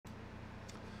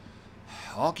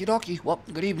Okie dokie. Well,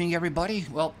 good evening, everybody.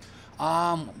 Well,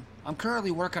 um, I'm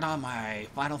currently working on my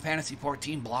Final Fantasy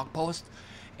XIV blog post,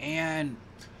 and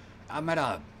I'm at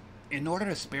a. In order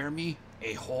to spare me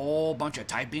a whole bunch of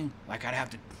typing, like I'd have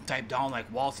to type down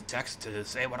like walls of text to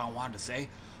say what I wanted to say,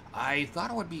 I thought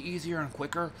it would be easier and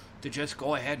quicker to just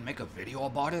go ahead and make a video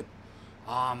about it.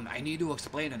 I need to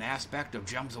explain an aspect of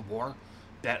Gems of War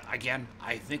that, again,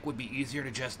 I think would be easier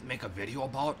to just make a video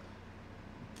about.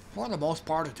 For the most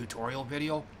part, a tutorial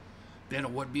video than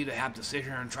it would be to have to sit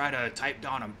here and try to type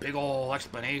down a big old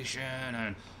explanation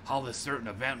and how this certain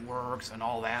event works and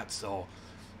all that. So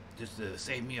just to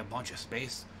save me a bunch of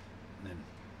space.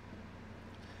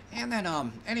 And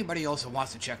then anybody else who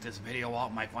wants to check this video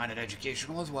out might find it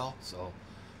educational as well. So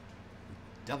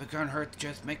definitely couldn't hurt to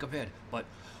just make a vid. But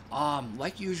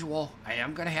like usual, I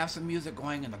am gonna have some music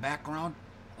going in the background.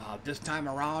 This time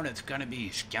around, it's gonna be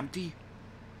Skempty.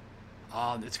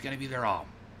 It's gonna be their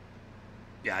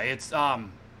yeah, it's how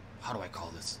do I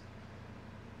call this?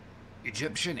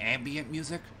 Egyptian ambient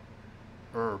music,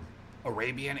 or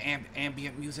Arabian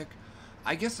ambient music.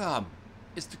 I guess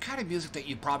it's the kind of music that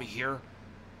you probably hear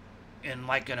in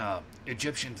like an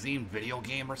Egyptian themed video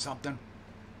game or something.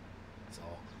 So,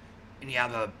 and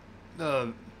yeah,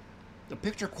 the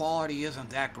picture quality isn't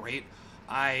that great.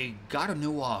 I got a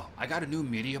new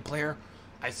media player.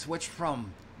 I switched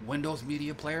from Windows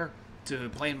Media Player to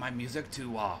playing my music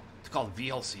to it's called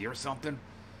VLC or something.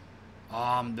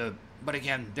 But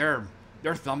again, their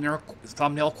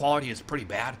thumbnail quality is pretty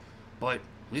bad. But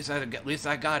at least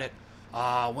I got it.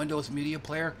 Windows Media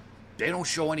Player, they don't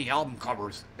show any album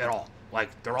covers at all.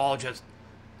 Like they're all just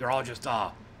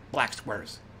black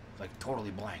squares, like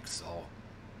totally blank. So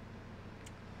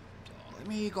let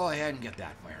me go ahead and get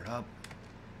that fired up.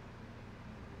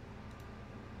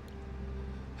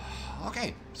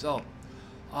 Okay, so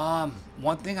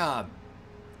one thing I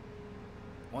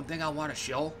want to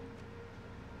show,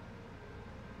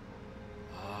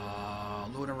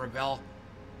 Luna Revel.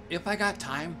 If I got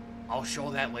time, I'll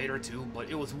show that later too. But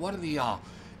it was one of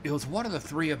the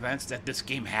 3 events that this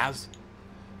game has,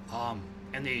 and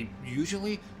they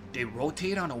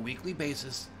rotate on a weekly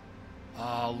basis.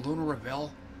 Luna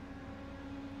Revel.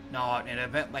 Now, an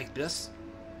event like this,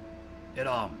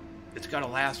 it's gonna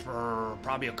last for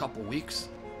probably a couple weeks.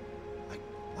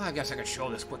 Well, I guess I could show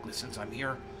this quickly since I'm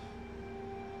here.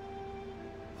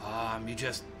 You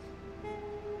just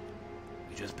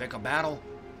pick a battle.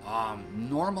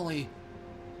 Normally,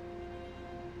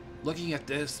 looking at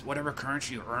this, whatever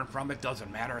currency you earn from it doesn't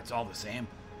matter. It's all the same.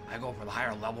 I go for the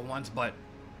higher level ones,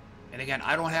 and again,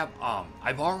 I don't have.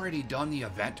 I've already done the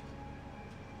event,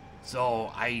 so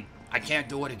I can't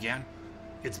do it again.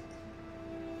 It's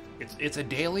a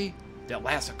daily that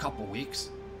lasts a couple weeks.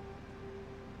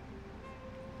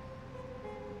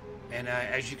 And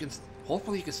as you can,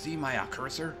 hopefully you can see my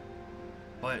cursor,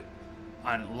 but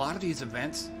on a lot of these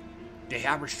events, they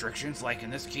have restrictions. Like in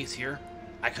this case here,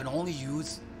 I can only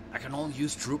use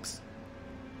troops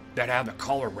that have the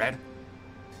color red.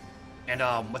 And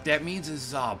what that means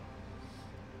is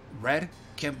red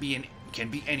can be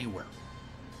anywhere.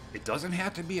 It doesn't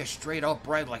have to be a straight up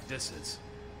red like this is.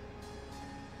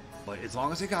 But as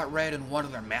long as it got red in one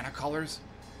of their mana colors,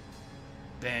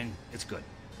 then it's good.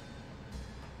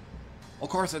 Of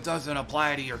course, it doesn't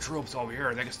apply to your troops over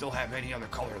here. They can still have any other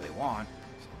color they want.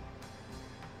 So,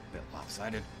 a bit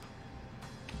lopsided.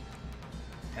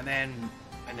 And then,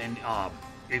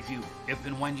 if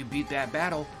and when you beat that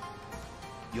battle,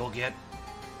 you'll get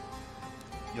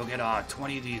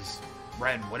 20 of these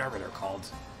red, whatever they're called,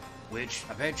 which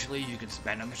eventually you can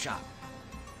spend in the shop.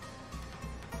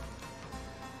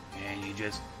 And you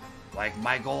just, like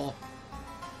my goal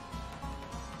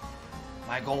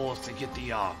is to get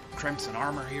the crimson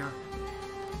armor here,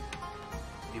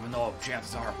 even though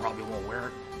chances are I probably won't wear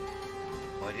it,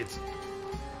 but it's,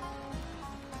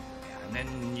 yeah. And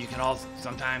then you can also,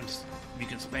 sometimes you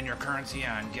can spend your currency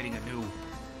on getting a new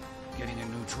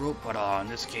troop, but in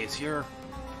this case here,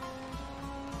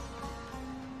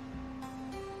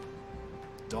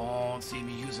 don't see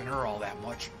me using her all that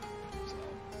much. So,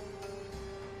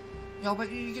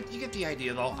 but you get the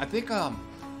idea though. I think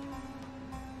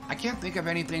I can't think of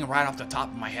anything right off the top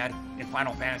of my head in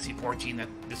Final Fantasy XIV that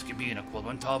this could be an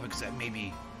equivalent of, except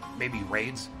maybe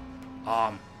raids.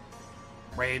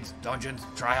 Raids, dungeons,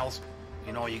 trials.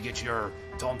 You get your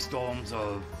tombstones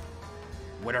of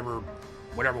whatever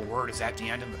word is at the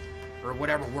end of it, or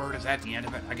whatever word is at the end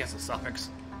of it. I guess a suffix,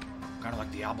 kind of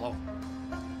like Diablo.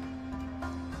 I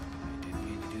didn't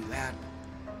mean to do that.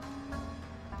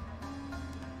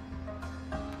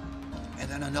 And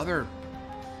then another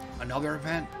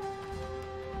event.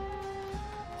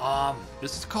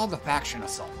 This is called the Faction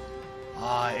Assault.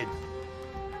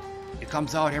 It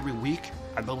comes out every week,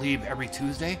 I believe every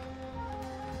Tuesday.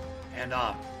 And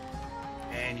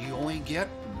you only get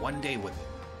 1 day with it.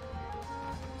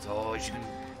 So as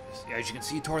you can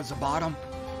see towards the bottom,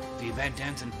 the event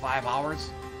ends in 5 hours.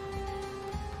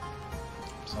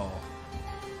 So,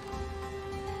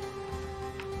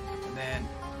 and then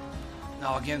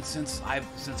now again, since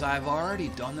I've already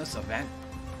done this event,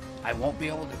 I won't be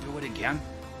able to do it again.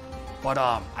 But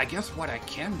I guess what I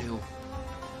can do.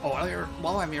 Oh,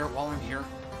 while I'm here,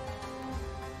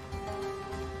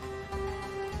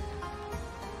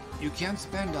 you can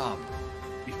spend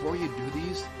before you do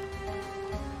these,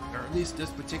 or at least this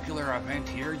particular event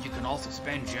here, you can also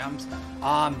spend gems.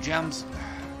 Gems.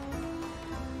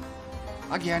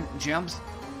 Again, gems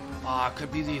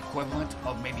could be the equivalent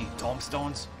of maybe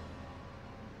tomestones.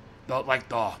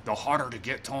 The harder to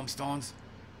get tomestones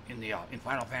in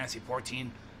Final Fantasy XIV.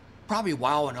 Probably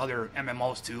WoW and other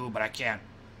MMOs too, but I can't.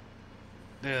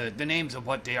 The names of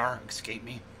what they are escape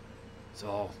me.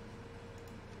 So,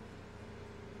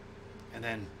 and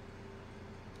then,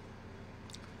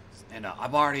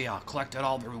 I've already collected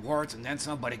all the rewards and then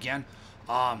some. But again,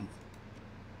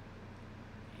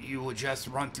 you would just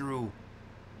run through.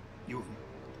 You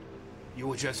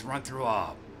would just run through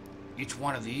each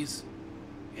one of these,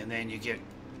 and then you get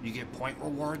point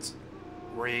rewards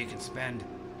where you can spend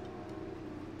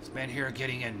here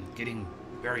getting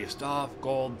various stuff,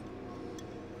 gold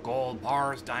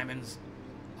bars, diamonds,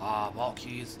 vault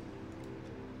keys.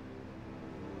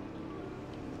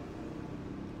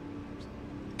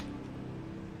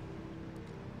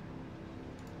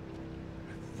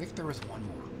 I think there was one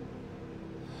more.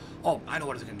 Oh, I know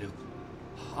what it's gonna do.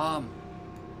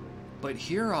 But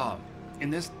here, in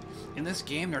this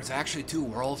game, there's actually 2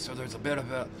 worlds, so there's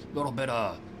a little bit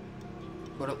of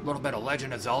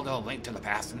Legend of Zelda: Link to the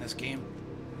Past in this game.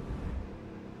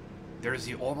 There's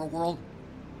the overworld,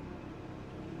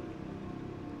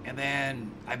 and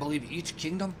then I believe each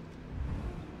kingdom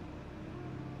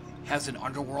has an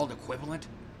underworld equivalent.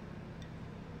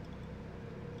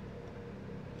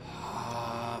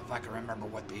 If I can remember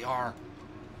what they are,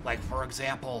 like for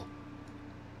example,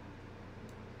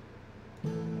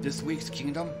 this week's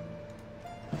kingdom,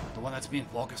 the one that's being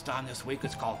focused on this week,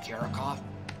 is called Karakoth.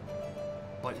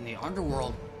 But in the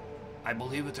underworld, I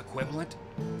believe its equivalent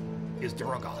is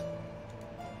Duragoth.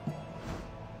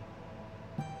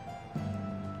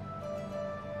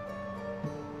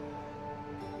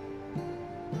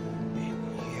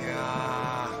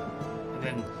 Yeah. And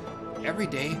then every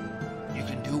day, you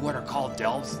can do what are called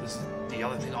delves. This is the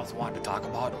other thing I also wanted to talk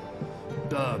about.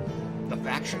 The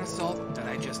faction assault that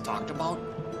I just talked about.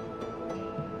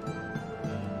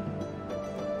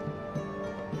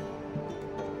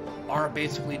 Are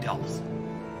basically delves.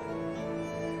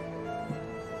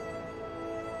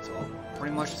 So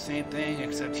pretty much the same thing,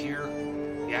 except here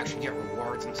you actually get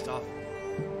rewards and stuff.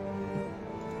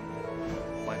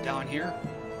 But down here,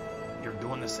 you're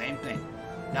doing the same thing.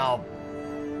 Now,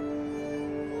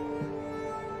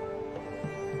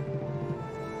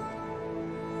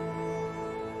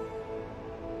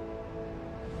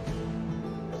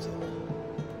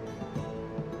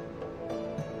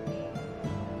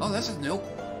 oh, this is new.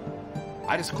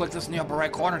 I just clicked this in the upper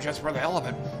right corner just for the hell of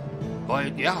it.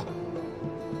 But yeah,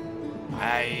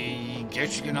 I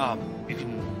guess you can.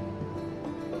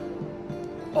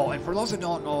 Oh, and for those that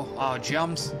don't know,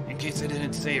 gems, in case I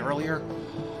didn't say earlier,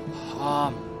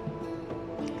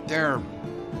 they're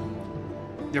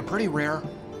pretty rare.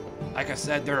 Like I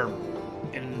said, they're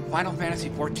in Final Fantasy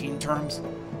XIV terms.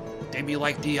 They'd be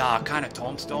like the kind of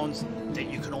tomestones that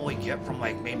you can only get from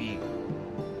like maybe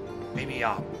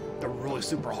the really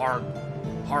super hard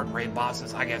raid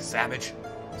bosses. I guess Savage,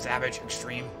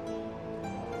 Extreme,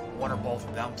 one or both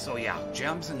of them. So yeah,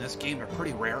 gems in this game are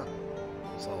pretty rare.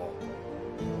 So,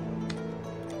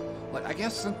 but I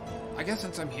guess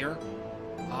since I'm here,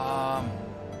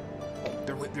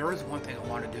 there is one thing I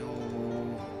want to do,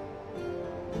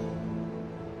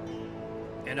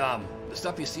 and the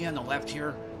stuff you see on the left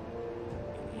here,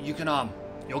 you can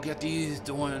you'll get these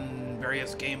doing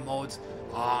various game modes.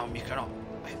 You can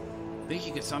I think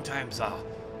you can sometimes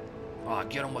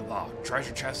get them with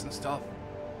treasure chests and stuff.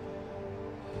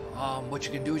 What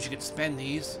you can do is you can spend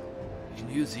these. You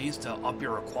can use these to up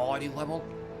your equality level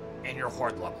and your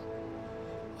horde level.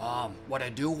 What I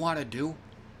do want to do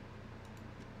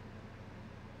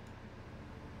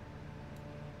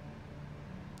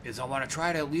is I want to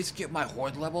try to at least get my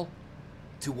horde level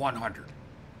to 100.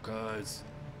 Because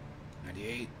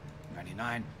 98,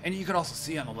 99, and you can also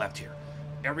see on the left here,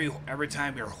 every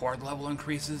time your horde level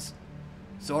increases,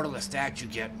 so do the stats you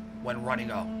get when running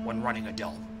a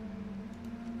delve.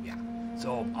 Yeah.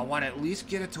 So I want to at least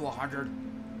get it to 100,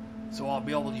 so I'll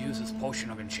be able to use this potion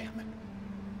of enchantment.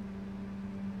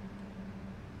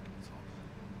 So,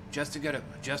 just to get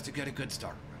a good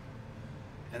start.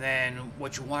 And then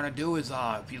what you want to do is,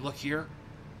 if you look here,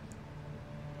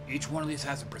 each one of these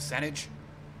has a percentage,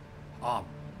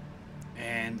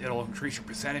 and it'll increase your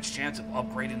percentage chance of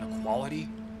upgrading the quality,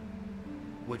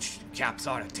 which caps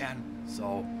out at 10.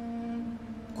 So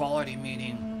quality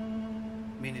meaning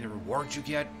the rewards you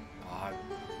get,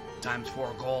 times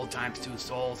 4 gold, times 2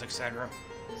 souls, etc.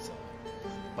 So,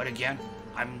 but again,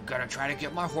 I'm gonna try to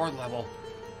get my horde level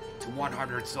to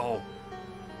 100, so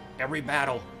every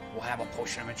battle will have a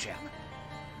potion of enchantment.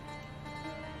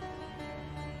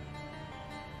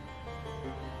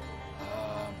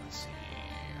 Let's see.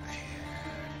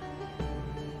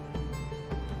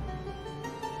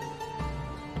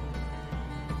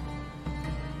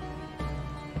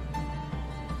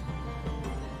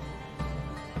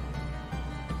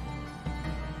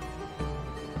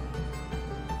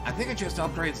 I think it just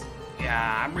upgrades.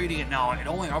 Yeah, I'm reading it now. It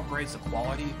only upgrades the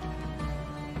quality,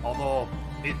 although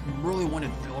it really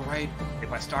wouldn't feel right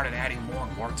if I started adding more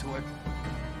and more to it.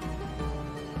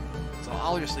 So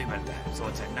I'll just leave it at that. So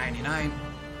it's at 99.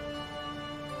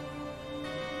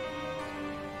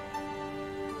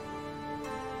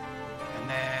 And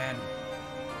then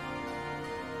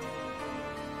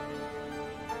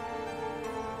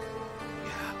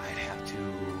yeah, I'd have to,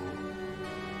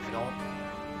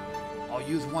 I'll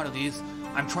use one of these.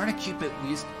 I'm trying to keep at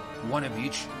least one of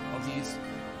each of these.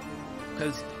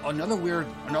 Because another weird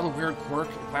quirk,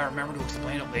 if I remember to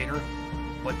explain it later,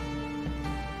 but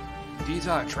these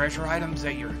treasure items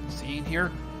that you're seeing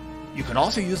here, you can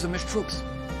also use them as troops.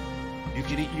 You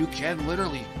can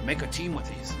literally make a team with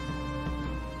these.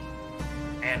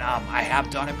 And I have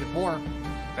done it before.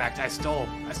 In fact, I still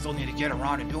need to get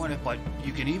around to doing it, but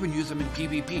you can even use them in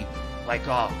PvP. Like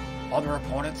other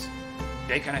opponents,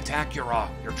 they can attack your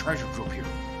treasure group here.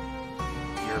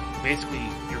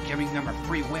 You're giving them a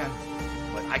free win.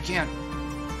 But I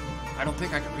don't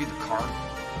think I can read the card.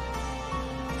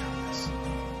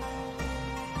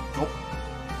 Nope.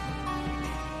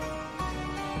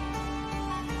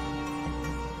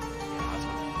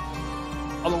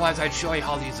 Otherwise, I'd show you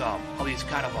how these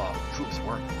kind of troops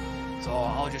work. So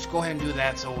I'll just go ahead and do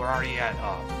that. So we're already at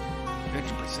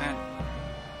 50%.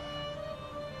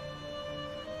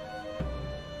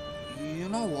 You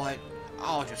know what?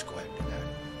 I'll just go ahead and do that.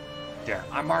 There,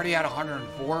 I'm already at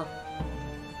 104.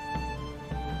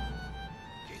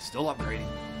 Still upgrading.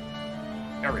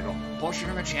 There we go. Potion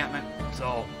of enchantment.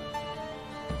 So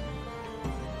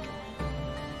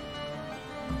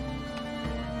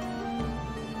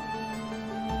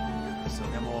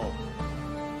then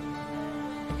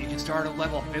you can start at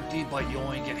level 50, but you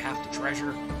only get half the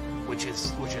treasure, which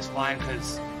is fine,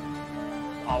 because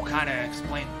I'll kind of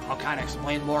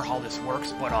explain more how this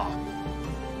works, but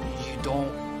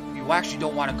you actually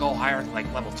don't want to go higher than like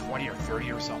level 20 or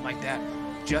 30 or something like that.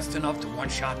 Just enough to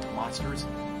one-shot the monsters.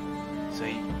 So,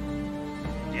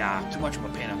 yeah, too much of a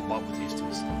pain in the butt with these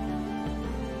two. So.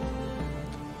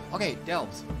 Okay,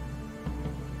 delves.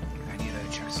 I need to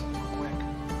check something real quick.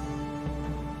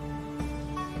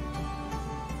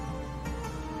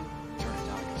 Turn it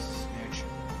down just a smidge.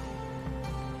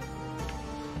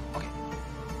 Okay.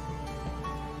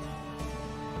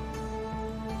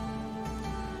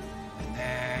 And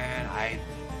then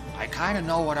I kind of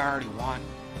know what I already want.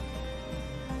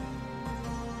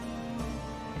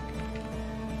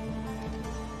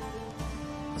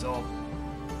 So,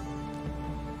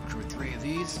 drew 3 of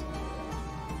these.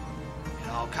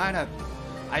 And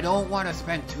I don't want to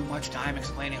spend too much time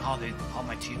explaining how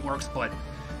my team works, but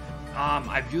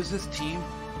I've used this team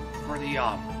for the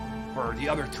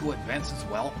other 2 events as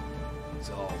well.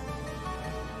 So,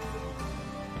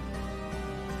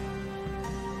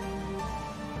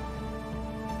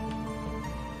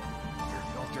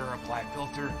 filter, apply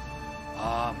filter.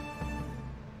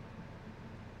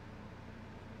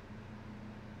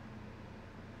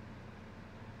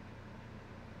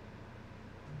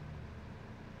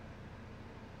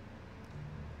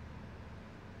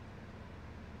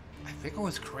 I think it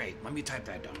was create. Let me type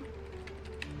that down.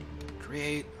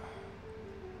 Create.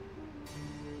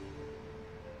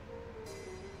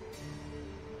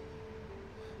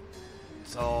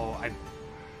 So I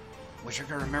wish I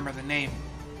could remember the name.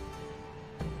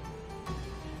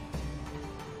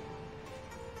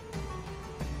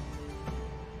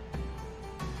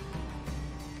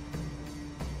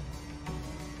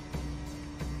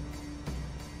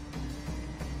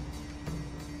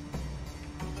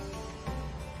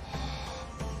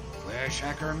 wish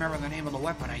I could remember the name of the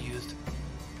weapon I used.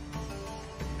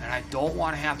 And I don't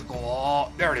want to have to go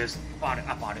all... There it is. Found it.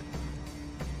 I found it.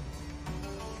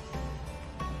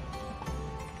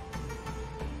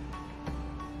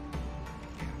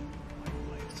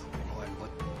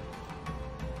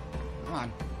 Come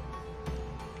on.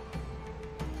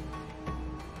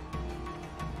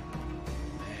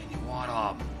 And you want,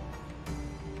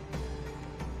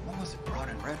 what was it? Brown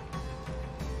and red?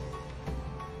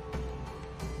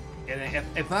 And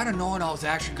if I'd have known I was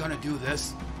actually going to do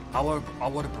this, I would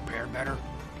have prepared better.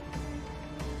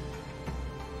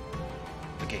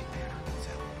 The gate banner.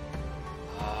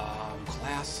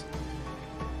 Class.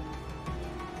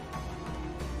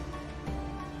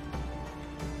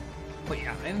 But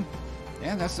yeah, and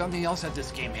that's something else that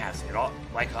this game has. It all,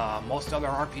 like most other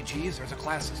RPGs, there's a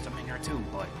class system in here too.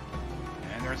 But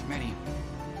and there's many.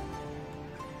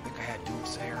 I think I had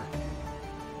Doomsayer.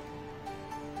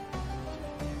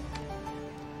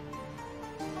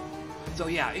 So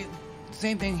yeah,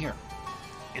 same thing here.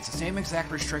 It's the same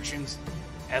exact restrictions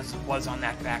as it was on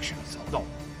that faction. So no.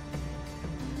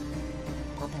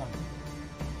 Purple.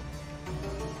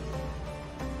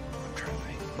 I'm trying to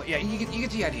think. But yeah, you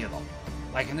get the idea though.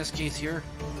 Like in this case here,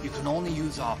 you can only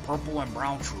use purple and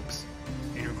brown troops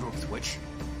in your groups, which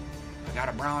I got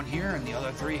a brown here, and the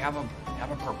other three have a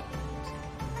purple.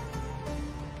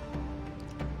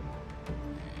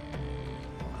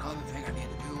 Another thing I need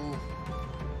to do.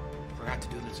 Forgot to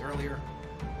do this earlier,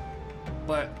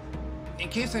 but in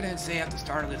case I didn't say at the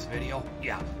start of this video,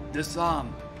 yeah, this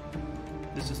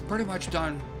is pretty much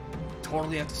done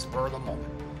totally at the spur of the moment.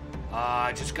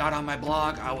 I just got on my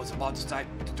blog. I was about to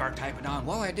start typing on.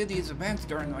 Well, I did these events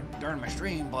during my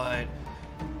stream, but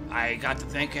I got to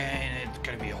thinking it's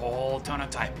gonna be a whole ton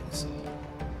of typing. So.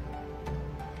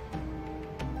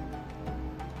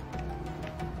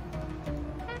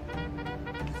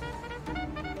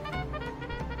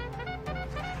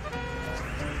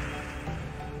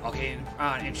 Okay,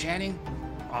 enchanting,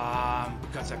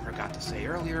 because I forgot to say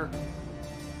earlier,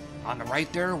 on the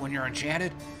right there, when you're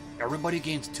enchanted, everybody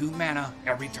gains 2 mana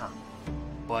every turn,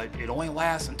 but it only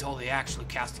lasts until they actually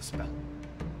cast a spell.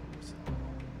 So.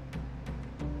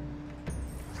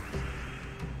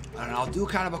 And I'll do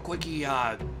kind of a quickie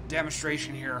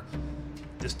demonstration here.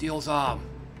 This deals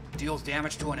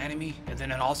damage to an enemy, and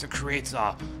then it also creates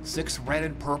 6 red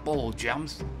and purple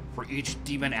gems for each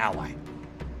demon ally.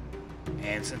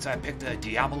 And since I picked the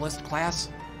Diabolist class,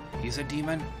 he's a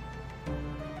demon.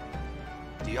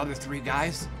 The other 3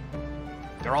 guys,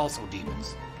 they're also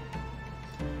demons.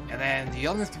 And then the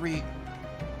other 3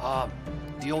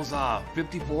 deals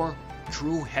 54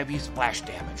 true heavy splash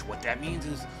damage. What that means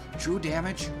is true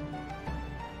damage,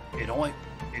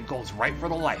 it goes right for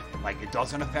the life. Like, it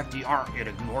doesn't affect the armor, it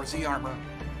ignores the armor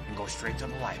and goes straight to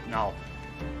the life. Now,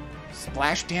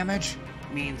 splash damage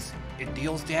means it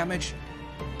deals damage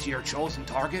to your chosen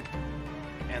target,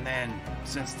 and then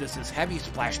since this is heavy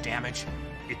splash damage,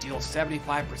 it deals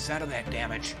 75% of that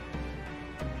damage,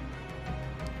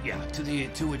 yeah, to the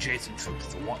 2 adjacent troops,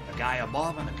 the guy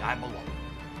above and the guy below.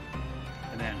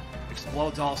 And then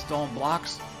explodes all stone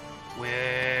blocks,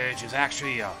 which is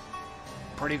actually a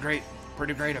pretty great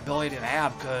ability to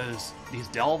have, because these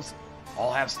delves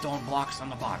all have stone blocks on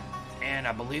the bottom, and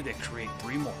I believe they create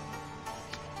 3 more.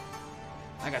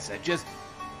 Like I said, just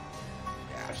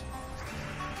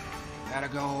gotta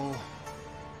go.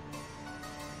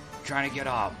 Trying to get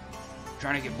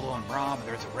blue and brown, but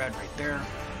there's a red right there.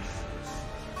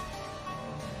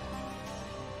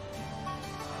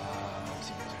 Let's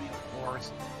see if there's any other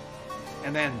boards.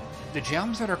 And then the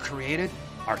gems that are created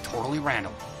are totally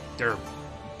random. They're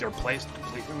placed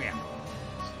completely random.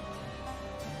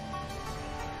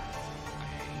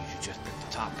 Okay, you should just pick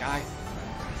the top guy.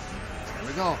 There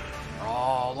we go. They're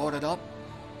all loaded up.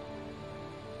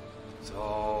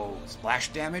 So, splash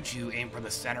damage, you aim for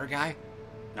the center guy.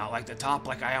 Not like the top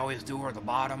like I always do, or the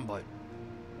bottom, but...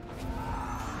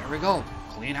 There we go.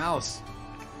 Clean house.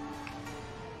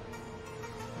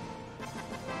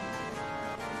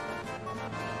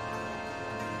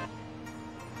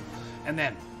 And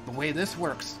then, the way this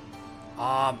works,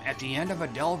 at the end of a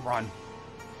delve run,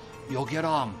 you'll get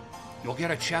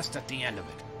a chest at the end of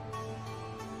it.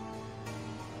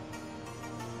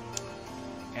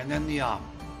 And then the,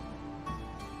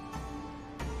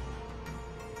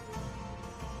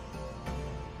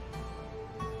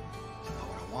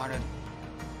 wanted.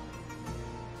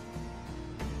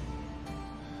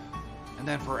 And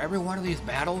then for every one of these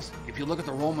battles, if you look at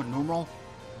the Roman numeral,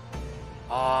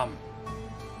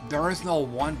 there is no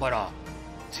 1 but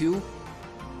 2.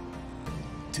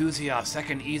 2's the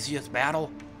second easiest battle,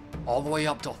 all the way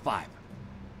up till 5,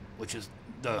 which is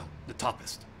the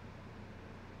toughest.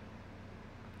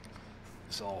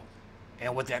 So,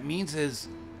 and what that means is,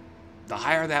 the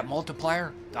higher that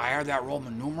multiplier, the higher that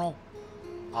Roman numeral,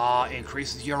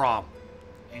 increases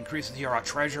your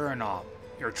treasure and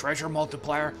your treasure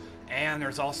multiplier, and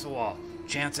there's also a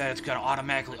chance that it's going to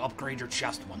automatically upgrade your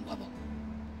chest one level.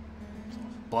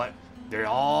 But they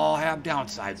all have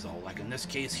downsides though. Like in this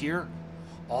case here,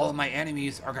 all of my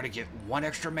enemies are going to get one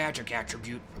extra magic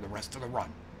attribute for the rest of the run.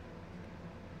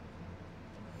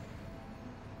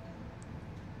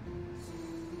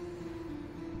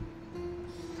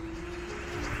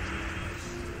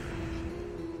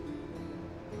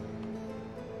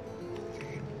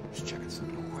 Just checking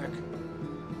something real quick.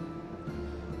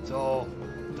 So,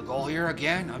 the goal here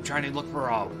again, I'm trying to look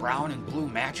for brown and blue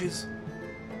matches.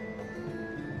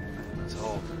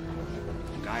 So,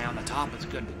 the guy on the top is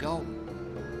good to go.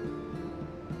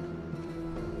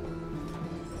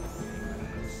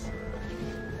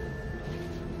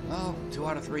 Well, 2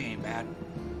 out of 3 ain't bad.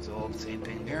 So, same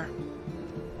thing there.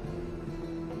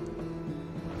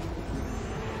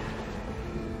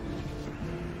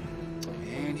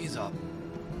 And he's up.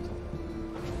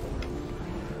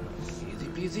 Easy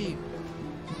peasy.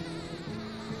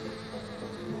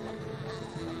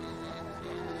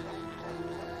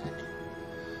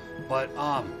 But,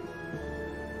 I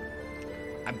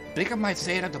think I might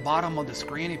say it at the bottom of the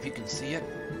screen if you can see it.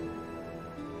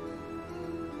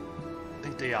 I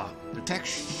think the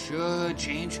text should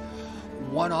change.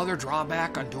 One other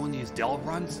drawback on doing these delve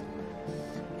runs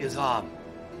is,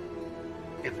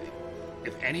 if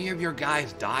any of your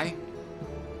guys die,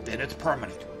 then it's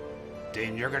permanent.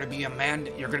 Then you're gonna be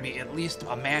at least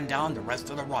a man down the rest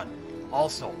of the run.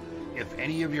 Also, if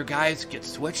any of your guys get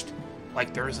switched,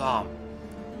 like there's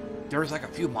like a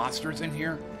few monsters in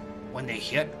here, when they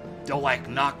hit, they'll like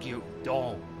knock you,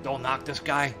 they'll knock this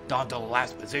guy down to the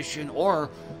last position, or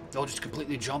they'll just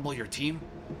completely jumble your team.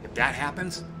 If that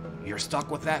happens, you're stuck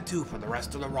with that too for the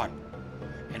rest of the run.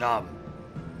 And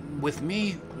with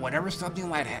me, whenever something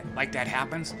like that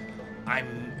happens,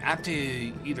 I'm apt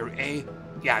to either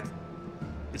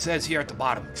it says here at the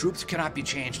bottom, troops cannot be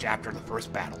changed after the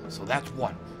first battle. So that's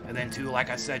one. And then two, like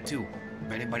I said too,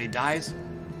 if anybody dies,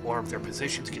 or if their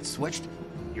positions get switched,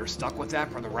 you're stuck with that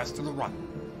for the rest of the run.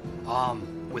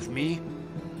 With me,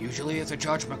 usually it's a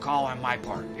judgment call on my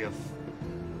part.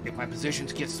 If my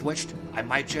positions get switched, I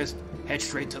might just head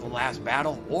straight to the last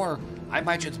battle, or I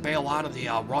might just bail out of the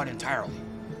run entirely.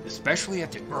 Especially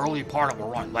at the early part of a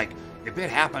run. Like, if it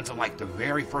happens in like the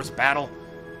very first battle,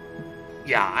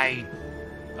 yeah, I'm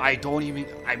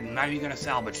not even gonna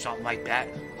salvage something like that.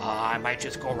 I might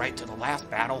just go right to the last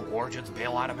battle, or just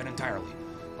bail out of it entirely.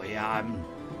 But yeah,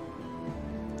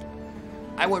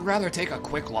 I would rather take a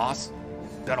quick loss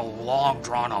than a long,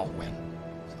 drawn-out win.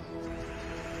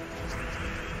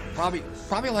 Probably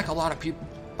like a lot of people,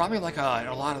 probably like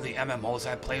a lot of the MMOs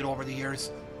I've played over the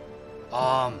years.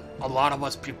 A lot of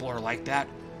us people are like that.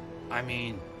 I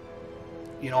mean,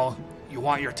 you know, you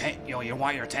want your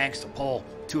tanks to pull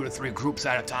 2 to 3 groups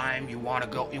at a time. You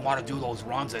want to do those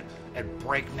runs at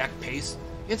breakneck pace.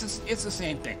 It's the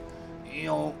same thing. You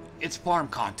know, it's farm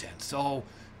content. So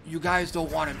you guys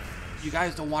don't want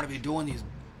to be doing these,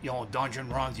 dungeon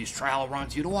runs, these trial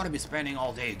runs. You don't want to be spending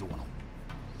all day doing them.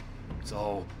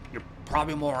 So you're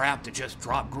probably more apt to just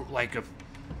drop group. Like if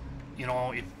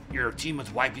your team is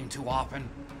wiping too often,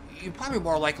 you're probably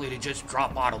more likely to just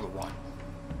drop out of the run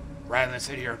rather than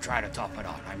sit here and try to tough it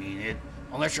out. I mean,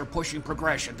 unless you're pushing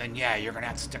progression, then yeah, you're gonna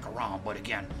have to stick around. But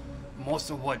again,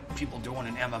 most of what people doing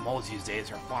in MMOs these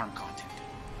days are farm content.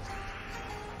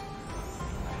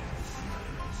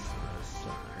 So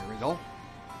here we go.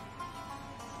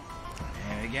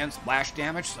 And again, splash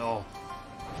damage. So,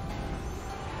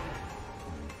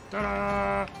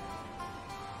 ta-da!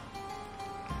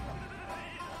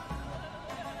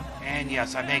 And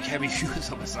yes, I make heavy use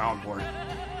of a soundboard.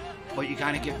 But you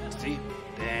kind of get, see?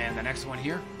 Then the next one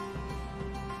here.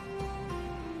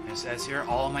 It says here,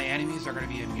 all of my enemies are going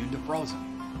to be immune to frozen.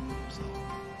 So.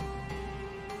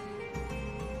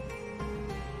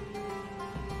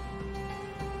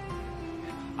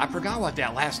 I forgot what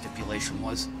that last stipulation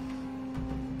was.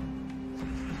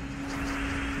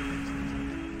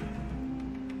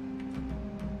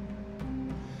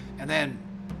 And then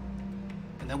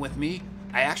with me,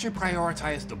 I actually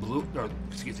prioritize the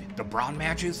brown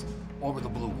matches over the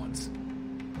blue ones.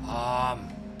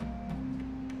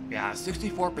 Yeah,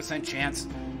 64% chance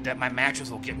that my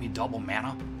matches will get me double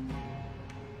mana.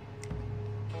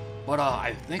 But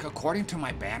I think according to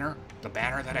my banner, the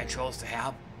banner that I chose to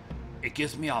have, it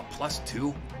gives me a plus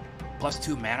two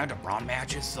mana to brown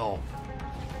matches. So,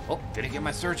 oh, didn't get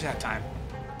my surge that time.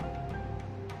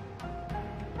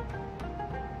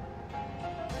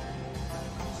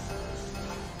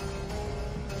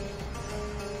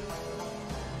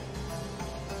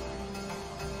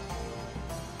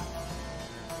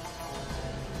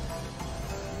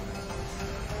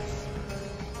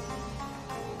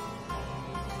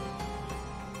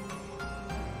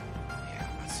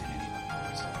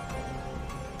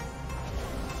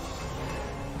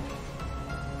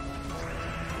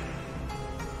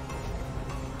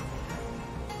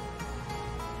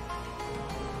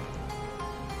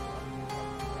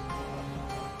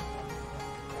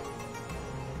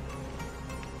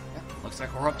 Looks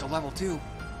like we're up to level 2.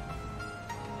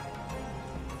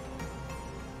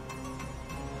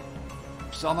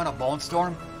 Summon a Bone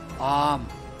Storm.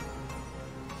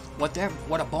 What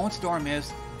a Bone Storm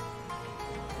is.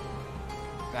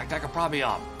 In fact, I could probably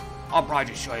I'll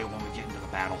probably just show you when we get into the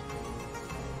battle.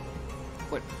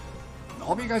 But I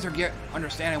hope you guys are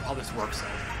understanding how this works.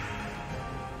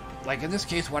 Like in this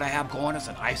case, what I have going is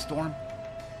an Ice Storm,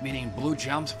 meaning blue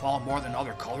gems fall more than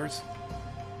other colors.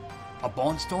 A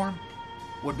Bone Storm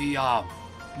would be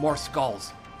more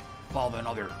skulls fall than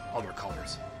other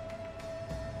colors.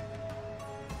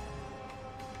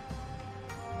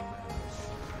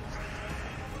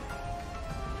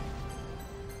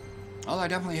 Well, that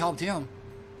definitely helped him.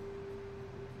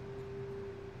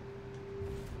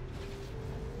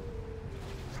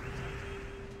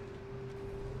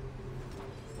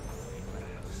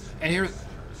 And here's...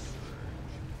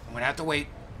 I'm gonna have to wait.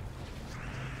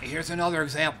 Here's another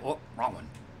example. Oh, wrong one.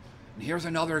 And here's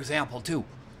another example too.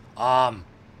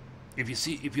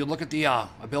 If you look at the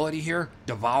ability here,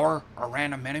 devour a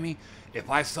random enemy. If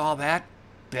I saw that,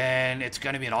 then it's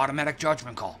gonna be an automatic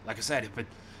judgment call. Like I said,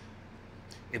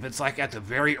 if it's like at the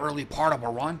very early part of a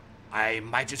run, I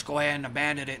might just go ahead and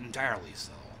abandon it entirely.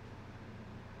 So.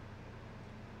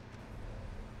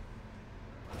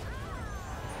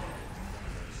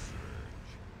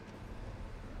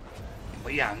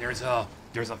 But yeah, and there's a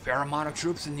fair amount of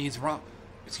troops in these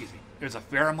there's a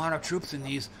fair amount of troops in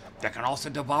these that can also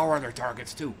devour their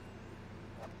targets too.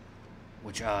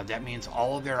 Which that means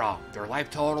all of their life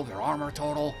total, their armor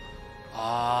total,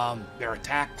 their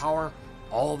attack power,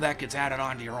 all of that gets added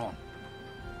onto your own.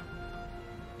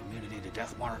 Immunity to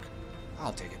death mark.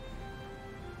 I'll take it.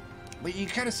 But you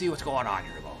kind of see what's going on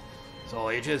here though. So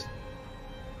it just...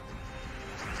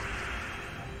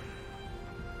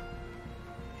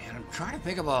 I'm trying to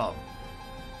think of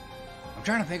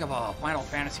a Final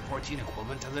Fantasy XIV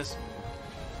equivalent to this.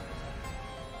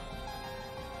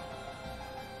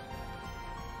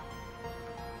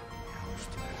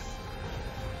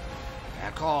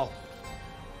 Bad call.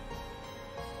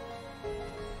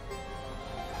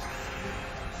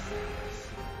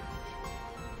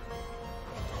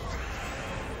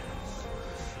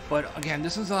 But again,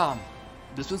 this was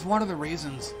one of the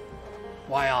reasons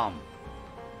why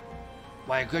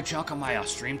a good chunk of my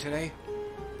stream today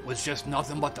was just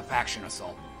nothing but the faction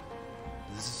assault.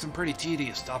 This is some pretty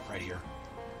tedious stuff right here.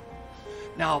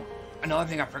 Now, another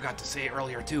thing I forgot to say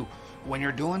earlier too, when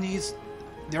you're doing these,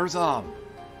 there's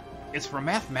it's for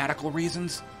mathematical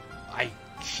reasons. I've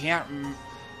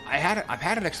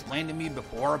had it explained to me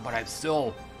before, but I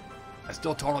still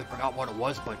totally forgot what it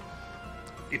was. But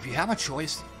if you have a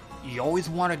choice, you always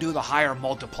want to do the higher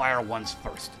multiplier ones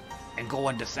first and go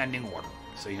in descending order.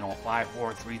 So, 5,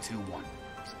 4, 3, 2, 1.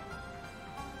 So,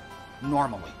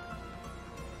 normally.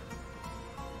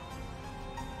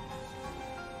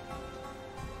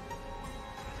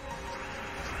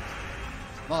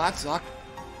 Well, that sucked.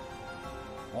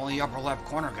 Only upper left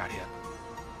corner got hit.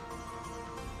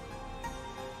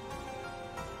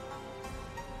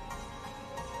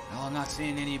 Well, I'm not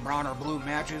seeing any brown or blue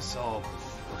matches, so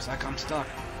looks like I'm stuck.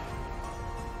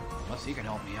 Unless he can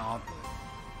help me out.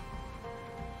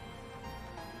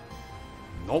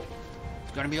 Nope.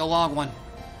 It's gonna be a long one.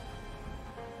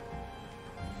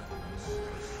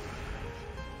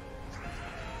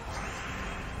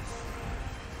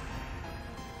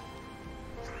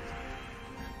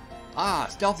 Ah,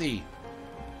 stealthy.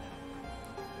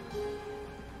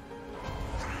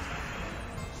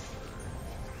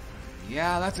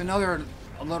 Yeah, that's a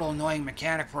little annoying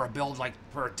mechanic for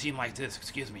a team like this,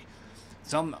 excuse me.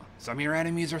 Some of your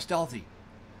enemies are stealthy,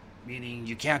 meaning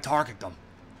you can't target them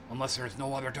unless there's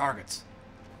no other targets.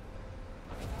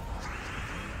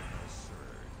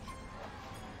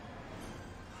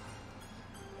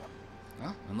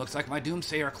 Well, it looks like my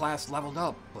Doomsayer class leveled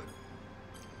up, but...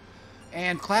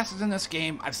 And classes in this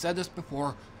game, I've said this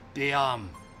before, it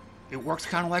works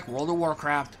kind of like World of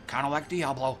Warcraft, kind of like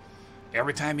Diablo.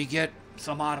 Every time you get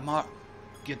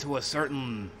get to a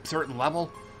certain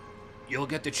level, you'll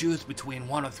get to choose between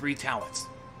 1 of 3 talents.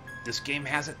 This game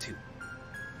has it too.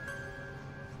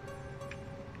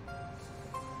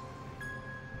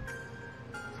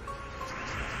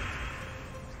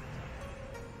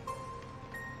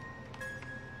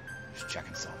 Just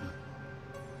checking something.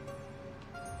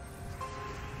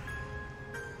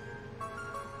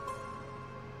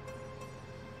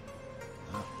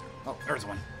 Oh, there's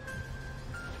one.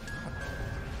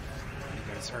 You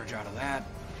got a surge out of that.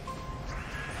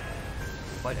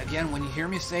 But again, when you hear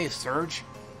me say surge,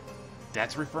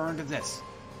 that's referring to this.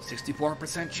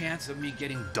 64% chance of me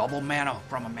getting double mana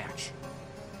from a match.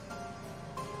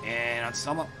 And on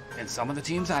some of the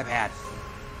teams I've had,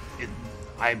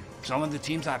 some of the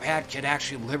teams I've had can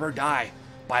actually live or die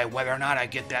by whether or not I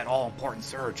get that all-important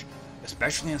surge,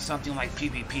 especially in something like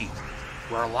PvP,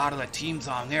 where a lot of the teams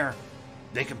on there,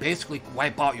 they can basically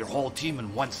wipe out your whole team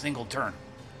in one single turn.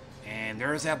 And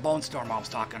there's that Bone Storm I was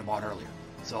talking about earlier.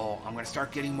 So I'm going to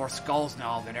start getting more skulls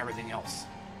now than everything else.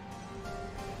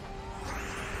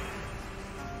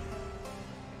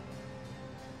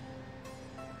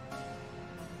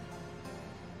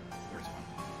 There's one.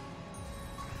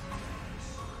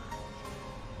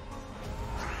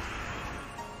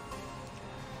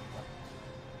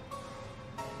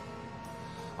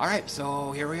 Alright,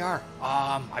 so here we are.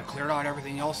 I've cleared out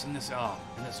everything else in this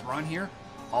run here.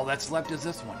 All that's left is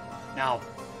this one. Now,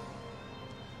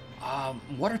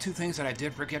 one or two things that I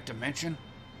did forget to mention.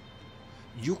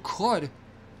 You could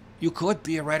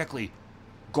theoretically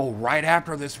go right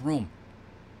after this room,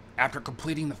 after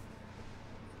completing the.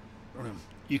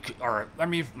 Let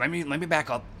me back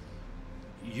up.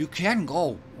 You can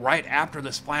go right after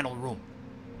this final room,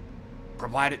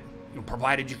 provided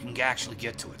you can actually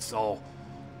get to it. So,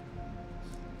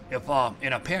 if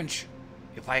in a pinch,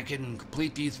 if I can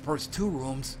complete these first two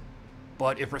rooms,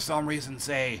 but if for some reason,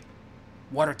 say,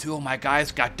 one or two of my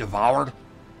guys got devoured,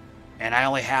 and I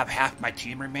only have half my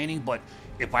team remaining, but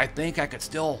if I think I could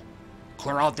still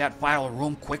clear out that final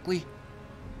room quickly,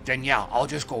 then yeah, I'll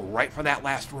just go right for that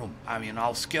last room. I mean,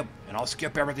 I'll skip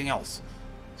everything else.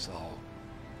 So,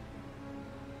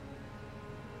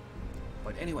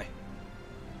 but anyway.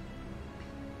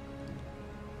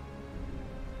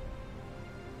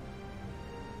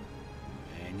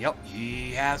 And yep,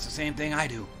 he has the same thing I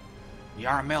do. The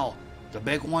RML, the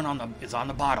big one is on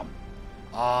the bottom.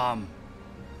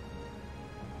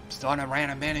 Stun a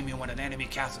random enemy when an enemy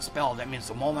casts a spell. That means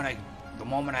the moment I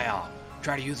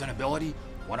try to use an ability,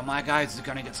 one of my guys is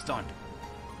gonna get stunned.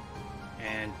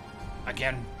 And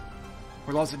again,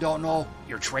 for those that don't know,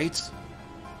 your traits,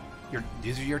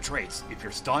 these are your traits. If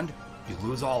you're stunned, you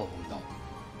lose all of them though.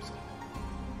 So.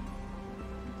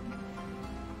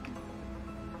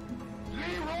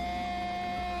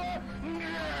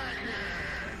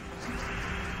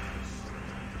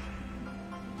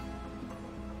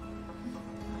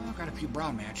 Oh, got a few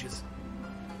brown matches.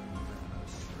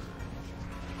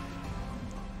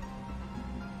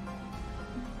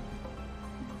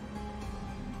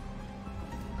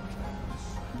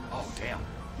 Oh, damn.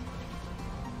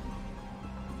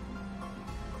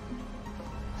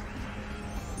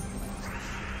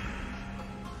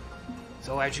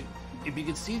 So if you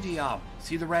can see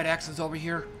the red X's over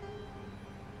here,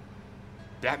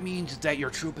 that means that your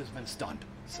troop has been stunned.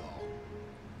 So.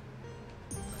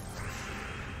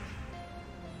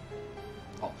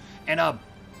 Oh, and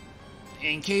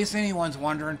in case anyone's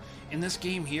wondering, in this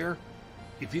game here,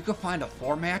 if you could find a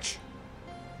 4-match,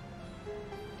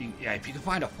 if you can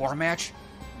find a 4-match,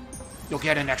 you'll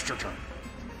get an extra turn.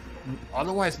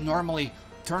 Otherwise, normally,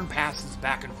 turn passes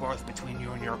back and forth between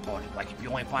you and your opponent. Like, if you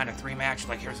only find a 3-match,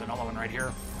 like here's another one right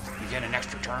here, you get an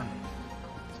extra turn.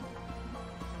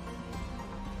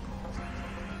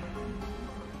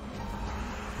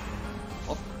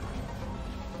 Oh.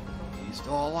 He's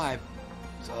still alive.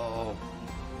 So...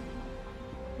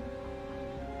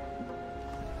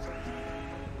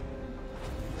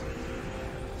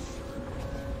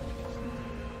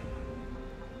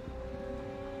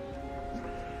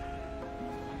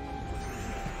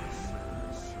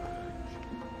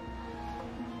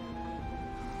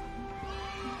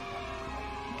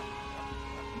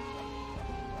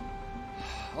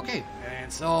 Okay,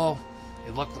 and so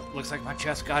it looks like my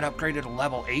chest got upgraded to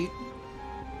level 8.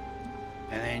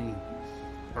 And then,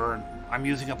 I'm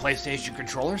using a PlayStation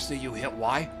controller, so you hit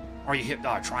Y, or you hit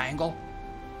triangle.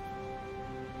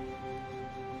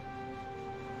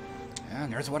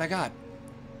 And there's what I got.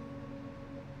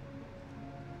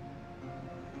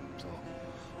 So,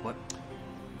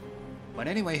 but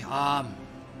anyway, let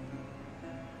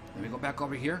me go back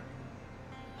over here.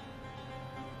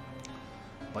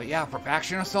 But yeah, for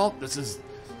Faction Assault, this is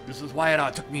why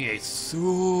it took me a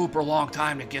super long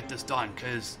time to get this done,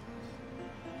 because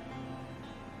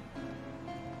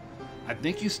I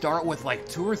think you start with like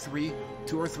two or three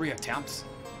attempts.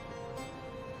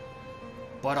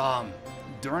 But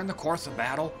during the course of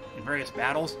battle, in various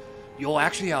battles, you'll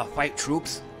actually fight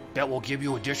troops that will give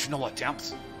you additional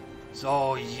attempts.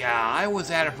 So yeah, I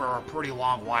was at it for a pretty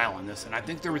long while in this, and I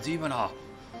think there was even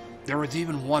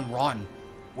one run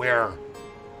where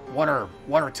one or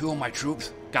two of my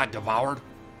troops got devoured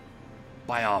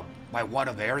by one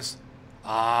of theirs.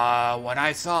 When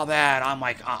I saw that, I'm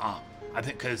like, I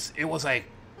think, because it was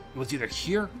either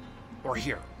here or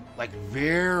here. like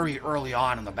very early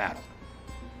on in the battle.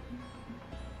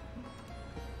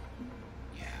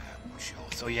 Yeah,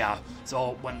 so yeah,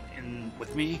 so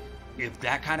with me, if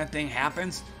that kind of thing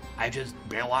happens, I just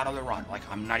bail out of the run. Like,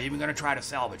 I'm not even gonna try to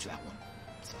salvage that one.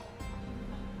 So,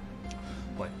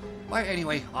 but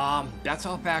anyway, that's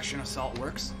how Faction Assault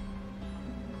works.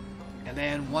 And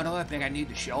then one other thing I need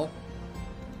to show.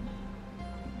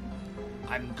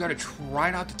 I'm gonna try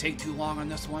not to take too long on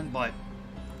this one, but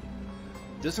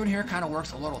this one here kind of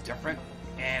works a little different.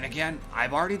 And again,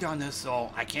 I've already done this,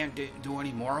 so I can't do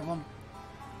any more of them.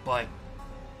 But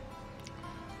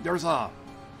there's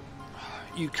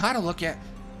you kind of look at,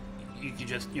 you can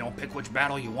just, pick which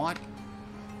battle you want.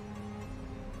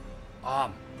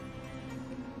 I'm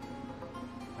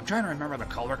trying to remember the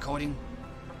color coding.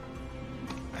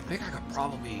 I think I could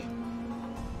probably,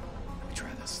 let me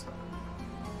try this.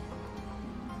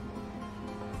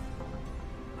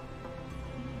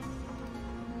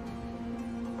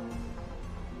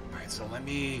 Alright, so let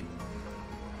me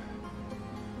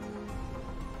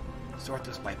sort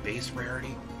this by base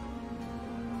rarity.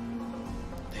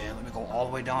 And let me go all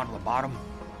the way down to the bottom.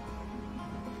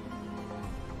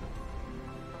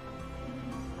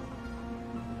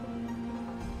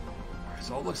 Alright,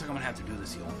 so it looks like I'm gonna have to do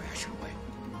this the old-fashioned way.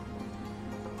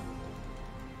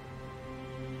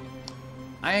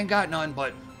 I ain't got none,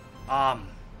 but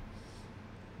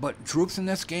troops in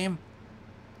this game,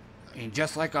 I mean,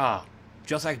 just like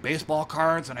baseball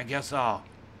cards, and I guess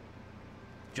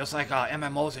just like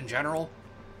MMOs in general,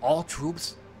 all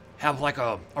troops have like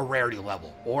a rarity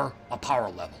level or a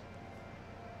power level.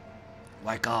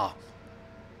 Like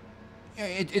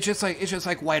it's just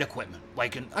like white equipment.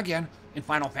 Like in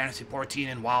Final Fantasy XIV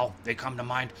and WoW, they come to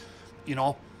mind.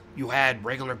 You had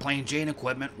regular plain Jane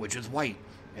equipment, which is white,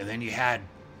 and then you have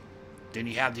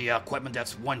the equipment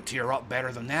that's one tier up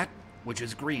better than that, which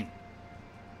is green.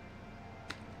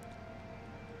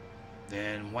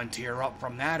 Then one tier up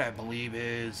from that, I believe,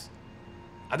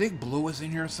 I think blue is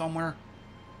in here somewhere.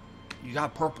 You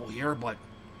got purple here, but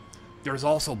there's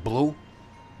also blue,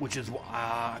 which is,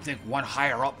 I think, one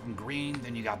higher up from green.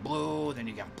 Then you got blue, then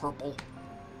you got purple.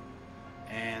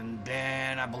 And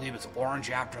then I believe it's orange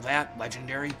after that,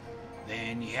 legendary.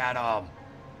 Then you had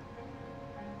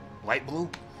light blue,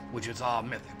 which is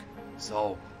mythic.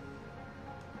 So,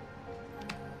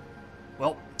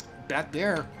 well, that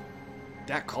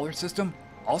color system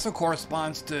also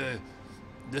corresponds to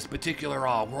this particular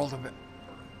world event.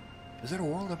 Is it a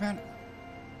world event?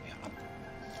 Yeah,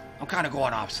 I'm kind of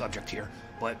going off subject here,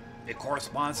 but it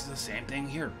corresponds to the same thing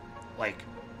here. Like,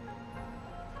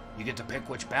 you get to pick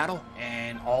which battle,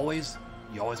 and you always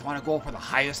want to go for the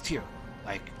highest tier.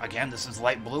 Like, again, this is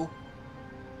light blue,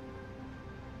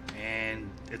 and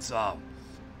this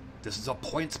is a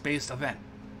points-based event.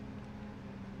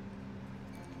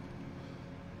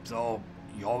 So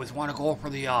you always want to go for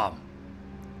the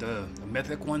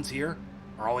mythic ones here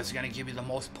are always going to give you the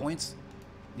most points.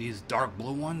 These dark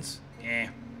blue ones, eh.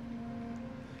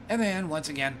 And then, once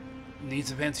again, in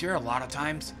these events here, a lot of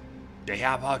times, they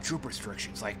have troop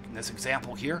restrictions. Like in this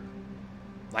example here,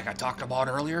 like I talked about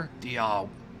earlier, the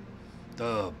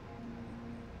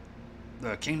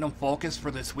kingdom focus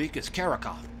for this week is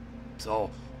Karakoth.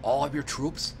 So all of your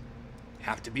troops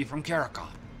have to be from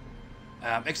Karakoth.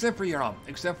 Except for your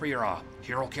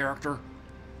hero character.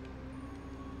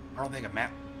 I don't think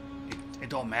it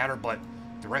don't matter, but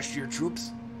the rest of your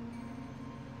troops,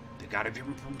 they gotta be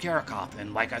from Karakoth.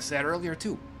 And like I said earlier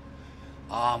too,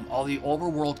 all the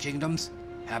overworld kingdoms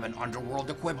have an underworld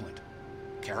equivalent.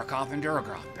 Karakoth and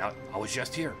Duragoth. I was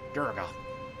just here, Duragoth.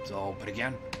 So, but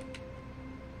again,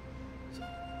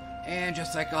 and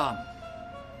just like damn,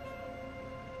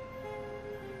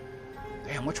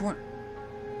 which one?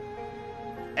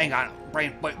 Hang on,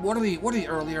 brain. But what are the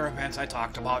earlier events I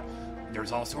talked about?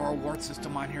 There's also a reward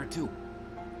system on here too.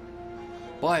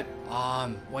 But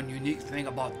one unique thing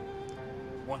about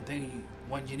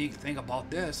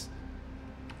this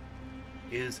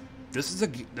is this is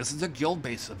a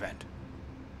guild-based event,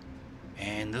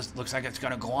 and this looks like it's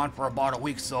going to go on for about a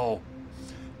week. So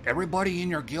everybody in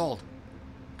your guild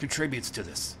contributes to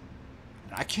this.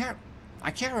 And I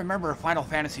can't remember if Final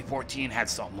Fantasy XIV had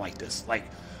something like this, like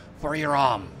for your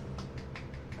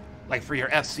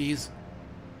FCs.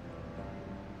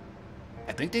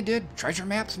 I think they did treasure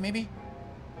maps, maybe.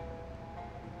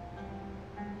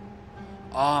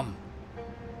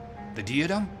 The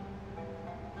diadem.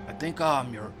 I think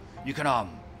you can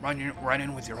run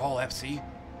in with your whole FC.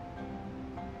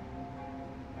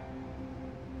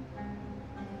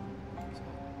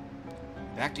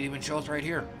 In fact, it even shows right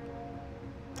here.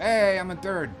 Hey, I'm in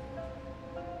third.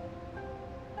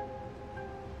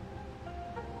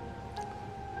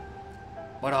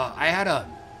 But I had a,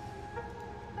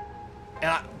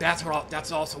 and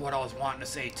that's also what I was wanting to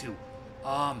say too.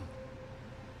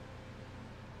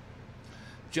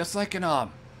 Just like in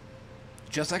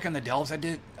the delves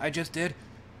I just did,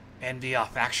 and the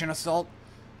faction assault,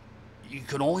 you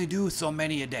could only do so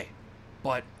many a day.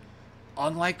 But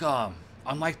unlike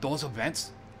those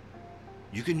events,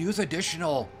 you can use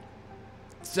additional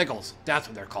sigils. That's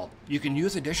what they're called. You can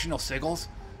use additional sigils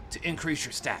to increase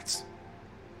your stats,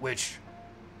 which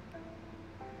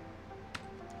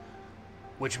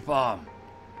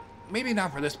maybe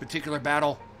not for this particular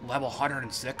battle, level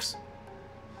 106,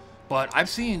 but I've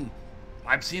seen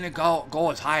it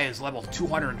go as high as level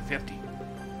 250.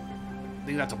 I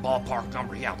think that's a ballpark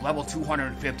number. Yeah, level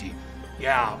 250.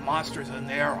 Yeah, monsters in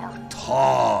there are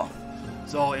tough.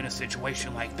 So in a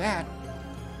situation like that,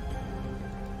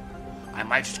 I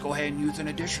might just go ahead and use an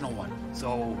additional one.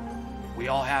 So we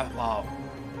all have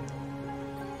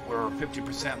we're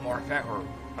 50% more effect, or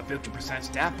a 50%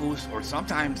 stat boost, or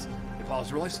sometimes if I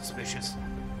was really suspicious,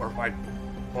 or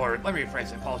let me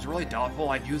rephrase it, if I was really doubtful,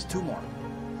 I'd use 2 more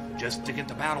just to get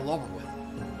the battle over with.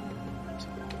 So.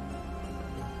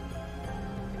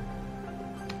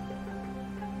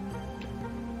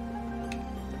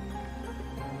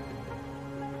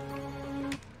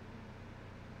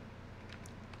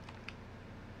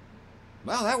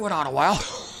 Well, that went on a while.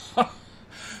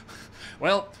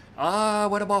 Well,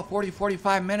 what about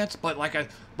 40-45 minutes? But like I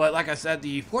said,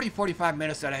 the 40-45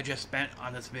 minutes that I just spent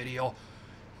on this video,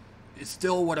 it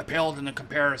still would have paled in the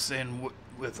comparison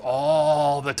with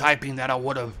all the typing that I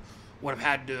would have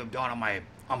had to have done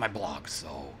on my blog.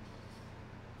 So,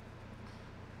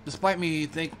 despite me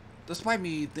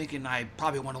thinking I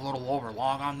probably went a little over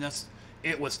long on this,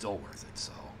 it was still worth it.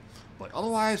 So, but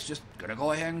otherwise, just gonna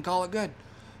go ahead and call it good.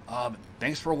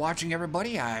 Thanks for watching,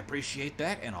 everybody. I appreciate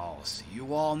that, and I'll see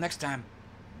you all next time.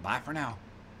 Bye for now.